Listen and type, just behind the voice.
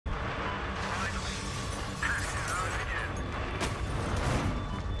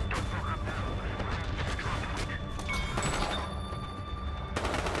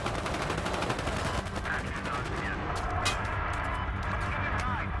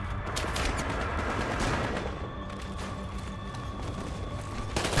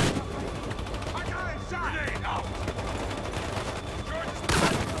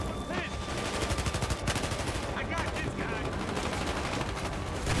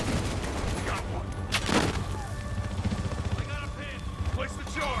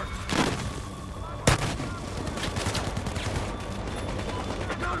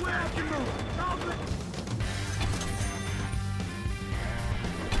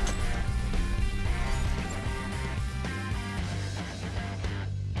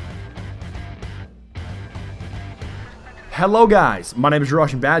Hello guys, my name is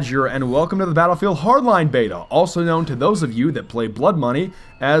TheRussianBadger and welcome to the Battlefield Hardline beta, also known to those of you that play Blood Money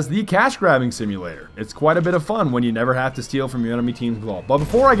as the cash grabbing simulator. It's quite a bit of fun when you never have to steal from your enemy team's vault. But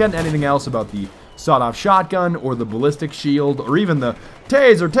before I get into anything else about the sawed-off shotgun or the ballistic shield or even the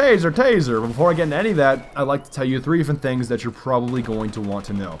taser, before I get into any of that, I'd like to tell you 3 different things that you're probably going to want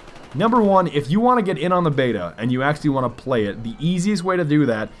to know. Number 1, if you want to get in on the beta and you actually want to play it, the easiest way to do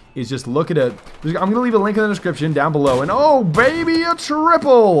that is just look at it. I'm going to leave a link in the description down below. And oh, baby, a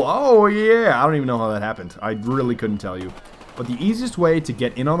triple! Oh, yeah. I don't even know how that happened. I really couldn't tell you. But the easiest way to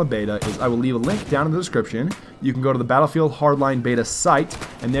get in on the beta is I will leave a link down in the description. You can go to the Battlefield Hardline beta site,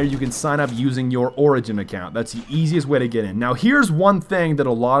 and there you can sign up using your Origin account. That's the easiest way to get in. Now, here's one thing that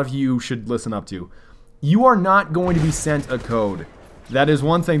a lot of you should listen up to. You are not going to be sent a code. That is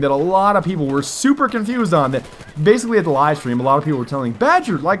one thing that a lot of people were super confused on. That basically at the live stream, a lot of people were telling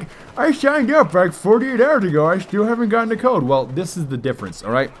Badger, like, I signed up like 48 hours ago, I still haven't gotten the code. Well, this is the difference,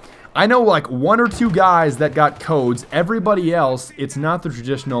 alright? I know like 1 or 2 guys that got codes. Everybody else, it's not the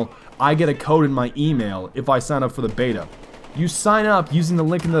traditional, I get a code in my email if I sign up for the beta. You sign up using the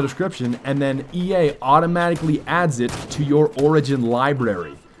link in the description, and then EA automatically adds it to your Origin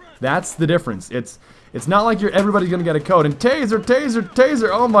library. That's the difference. It's not like everybody's gonna get a code. And taser,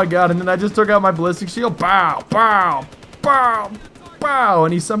 oh my god, and then I just took out my ballistic shield, pow, pow, pow, pow,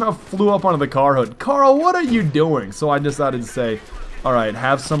 and he somehow flew up onto the car hood. Carl, what are you doing? So I decided to say, alright,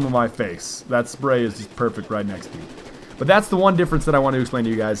 have some of my face. That spray is just perfect right next to you. But that's the one difference that I want to explain to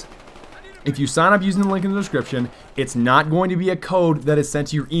you guys. If you sign up using the link in the description, it's not going to be a code that is sent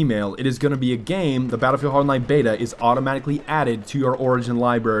to your email. It is going to be a game. The Battlefield Hardline beta is automatically added to your Origin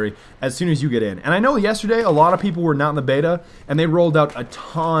library as soon as you get in. And I know yesterday a lot of people were not in the beta, and they rolled out a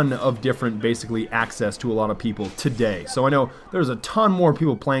ton of different, basically, access to a lot of people today. So I know there's a ton more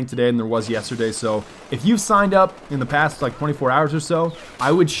people playing today than there was yesterday. So if you've signed up in the past like 24 hours or so,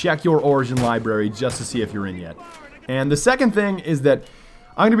 I would check your Origin library just to see if you're in yet. And the second thing is that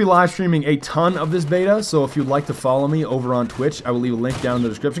I'm going to be live streaming a ton of this beta, so if you'd like to follow me over on Twitch, I will leave a link down in the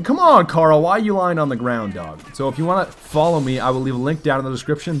description. Come on, Carl, why are you lying on the ground, dog? So if you want to follow me, I will leave a link down in the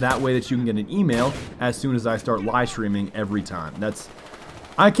description. That way that you can get an email as soon as I start live streaming every time.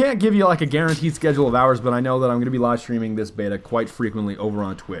 I can't give you like a guaranteed schedule of hours, but I know that I'm going to be live streaming this beta quite frequently over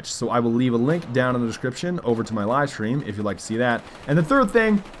on Twitch. So I will leave a link down in the description over to my live stream if you'd like to see that. And the third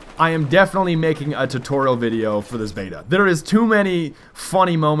thing, I am definitely making a tutorial video for this beta. There is too many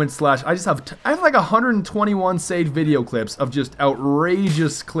funny moments I have like 121 saved video clips of just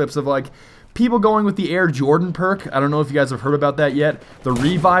outrageous clips of like people going with the Air Jordan perk. I don't know if you guys have heard about that yet. The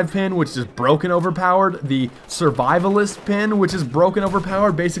revive pin, which is broken overpowered. The survivalist pin, which is broken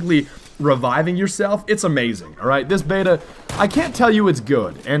overpowered. Basically reviving yourself. It's amazing, alright? This beta, I can't tell you it's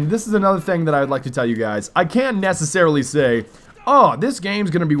good. And this is another thing that I would like to tell you guys. I can't necessarily say, oh, this game's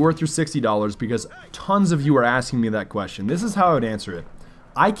going to be worth your $60 because tons of you are asking me that question. This is how I would answer it.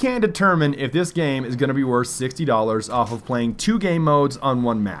 I can't determine if this game is going to be worth $60 off of playing 2 game modes on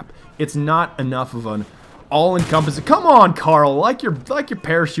 1 map. It's not enough of an all-encompassing. Come on, Carl, like your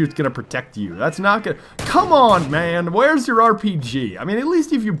parachute's going to protect you. That's not going to... Come on, man, where's your RPG? I mean, at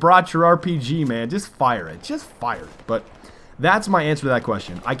least if you brought your RPG, man, just fire it. Just fire it. But that's my answer to that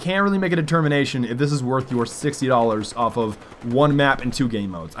question. I can't really make a determination if this is worth your $60 off of 1 map and 2 game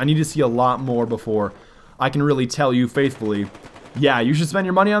modes. I need to see a lot more before I can really tell you faithfully, yeah, you should spend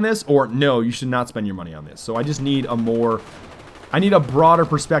your money on this, or no, you should not spend your money on this. So I just need I need a broader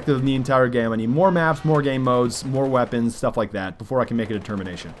perspective of the entire game. I need more maps, more game modes, more weapons, stuff like that, before I can make a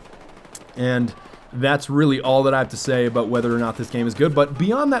determination. And that's really all that I have to say about whether or not this game is good. But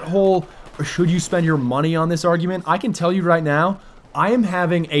beyond that whole, should you spend your money on this argument, I can tell you right now, I am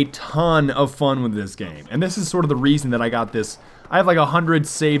having a ton of fun with this game. And this is sort of the reason that I got this. I have like 100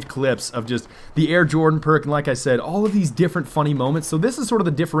 saved clips of just the Air Jordan perk, and like I said, all of these different funny moments. So this is sort of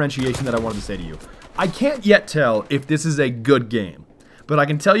the differentiation that I wanted to say to you. I can't yet tell if this is a good game, but I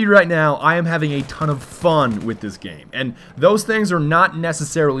can tell you right now, I am having a ton of fun with this game. And those things are not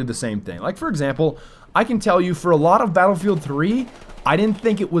necessarily the same thing. Like, for example, I can tell you for a lot of Battlefield 3, I didn't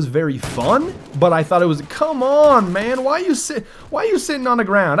think it was very fun, but I thought it was, come on, man, why are you sitting on the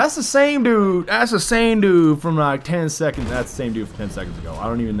ground? That's the same dude. That's the same dude from like 10 seconds. That's the same dude from 10 seconds ago. I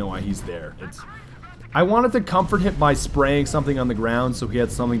don't even know why he's there. I wanted to comfort him by spraying something on the ground so he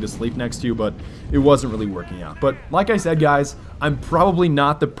had something to sleep next to, but it wasn't really working out. But like I said, guys, I'm probably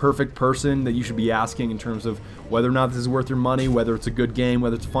not the perfect person that you should be asking in terms of whether or not this is worth your money, whether it's a good game,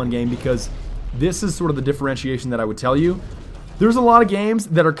 whether it's a fun game, because this is sort of the differentiation that I would tell you. There's a lot of games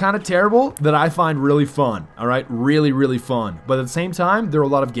that are kind of terrible that I find really fun, all right? Really, really fun. But at the same time, there are a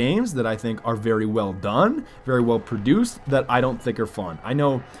lot of games that I think are very well done, very well produced, that I don't think are fun. I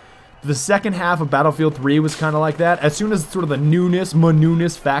know the second half of Battlefield 3 was kind of like that. As soon as sort of the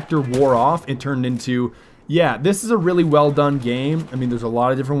newness factor wore off, it turned into, yeah, this is a really well done game. I mean, there's a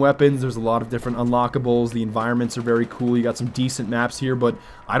lot of different weapons, there's a lot of different unlockables, the environments are very cool, you got some decent maps here, but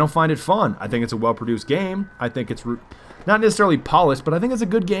I don't find it fun. I think it's a well-produced game. I think it's not necessarily polished, but I think it's a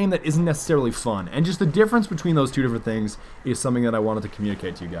good game that isn't necessarily fun. And just the difference between those two different things is something that I wanted to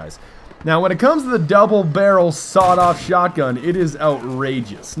communicate to you guys. Now, when it comes to the double-barrel sawed-off shotgun, it is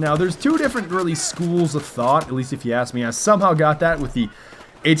outrageous. Now, there's two different really schools of thought, at least if you ask me. I somehow got that with the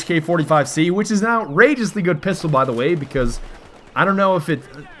HK-45C, which is an outrageously good pistol, by the way, because I don't know if it...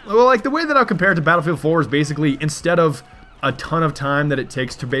 Well, like, the way that I'll compare it to Battlefield 4 is basically, instead of a ton of time that it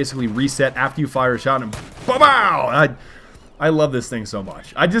takes to basically reset after you fire a shot and bow! I love this thing so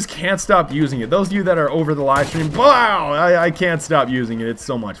much. I just can't stop using it. Those of you that are over the live stream, wow, I can't stop using it. It's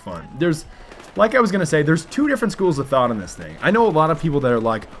so much fun. There's, like I was going to say, there's two different schools of thought on this thing. I know a lot of people that are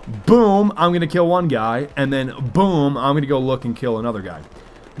like, boom, I'm going to kill one guy, and then boom, I'm going to go look and kill another guy.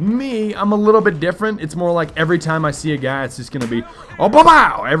 Me, I'm a little bit different. It's more like every time I see a guy, it's just going to be, oh,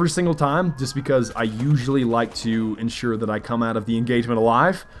 bow, every single time, just because I usually like to ensure that I come out of the engagement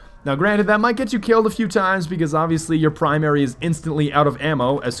alive. Now, granted, that might get you killed a few times because obviously your primary is instantly out of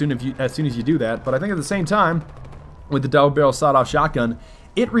ammo as soon as you do that. But I think at the same time, with the double-barrel sawed-off shotgun,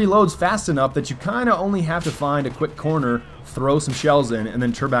 it reloads fast enough that you kind of only have to find a quick corner, throw some shells in, and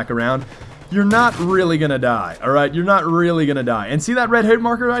then turn back around. You're not really gonna die, all right? You're not really gonna die. And see that red hit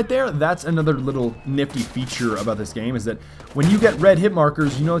marker right there? That's another little nifty feature about this game, is that when you get red hit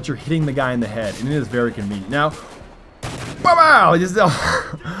markers, you know that you're hitting the guy in the head, and it is very convenient. Now, wow!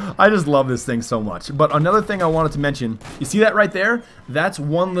 I just love this thing so much. But another thing I wanted to mention, you see that right there? That's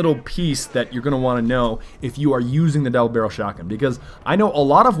one little piece that you're going to want to know if you are using the double barrel shotgun. Because I know a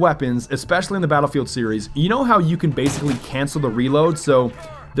lot of weapons, especially in the Battlefield series, you know how you can basically cancel the reload? So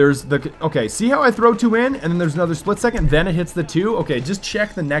there's the, okay, see how I throw two in and then there's another split second, then it hits the two? Okay, just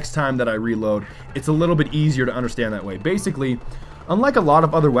check the next time that I reload. It's a little bit easier to understand that way. Basically, unlike a lot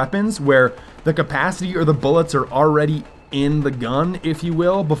of other weapons where the capacity or the bullets are already in the gun, if you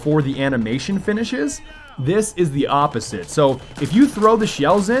will, before the animation finishes, this is the opposite. So if you throw the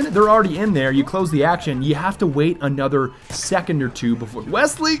shells in, they're already in there, you close the action, you have to wait another second or two before...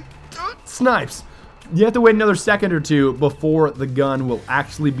 Wesley! Snipes! You have to wait another second or two before the gun will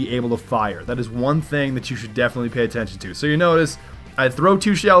actually be able to fire. That is one thing that you should definitely pay attention to. So you notice, I throw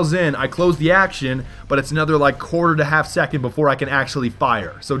two shells in, I close the action, but it's another like quarter to half second before I can actually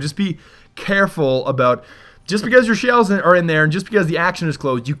fire. So just be careful about... Just because your shells are in there and just because the action is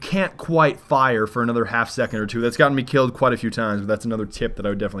closed, you can't quite fire for another half second or two. That's gotten me killed quite a few times, but that's another tip that I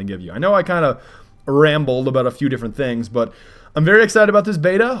would definitely give you. I know I kind of rambled about a few different things, but I'm very excited about this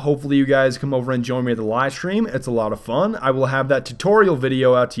beta. Hopefully you guys come over and join me at the live stream. It's a lot of fun. I will have that tutorial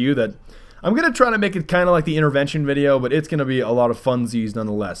video out to you that I'm going to try to make it kind of like the intervention video, but it's going to be a lot of funsies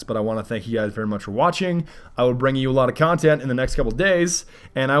nonetheless. But I want to thank you guys very much for watching. I will bring you a lot of content in the next couple days,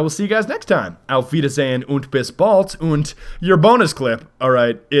 and I will see you guys next time. Auf Wiedersehen und bis bald, und your bonus clip. All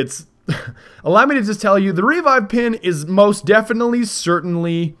right, it's... Allow me to just tell you, the revive pin is most definitely,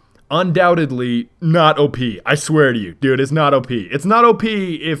 certainly, undoubtedly not OP. I swear to you, dude, it's not OP. It's not OP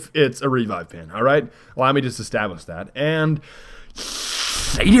if it's a revive pin, all right? Allow me to just establish that, and...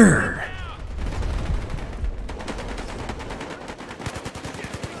 later!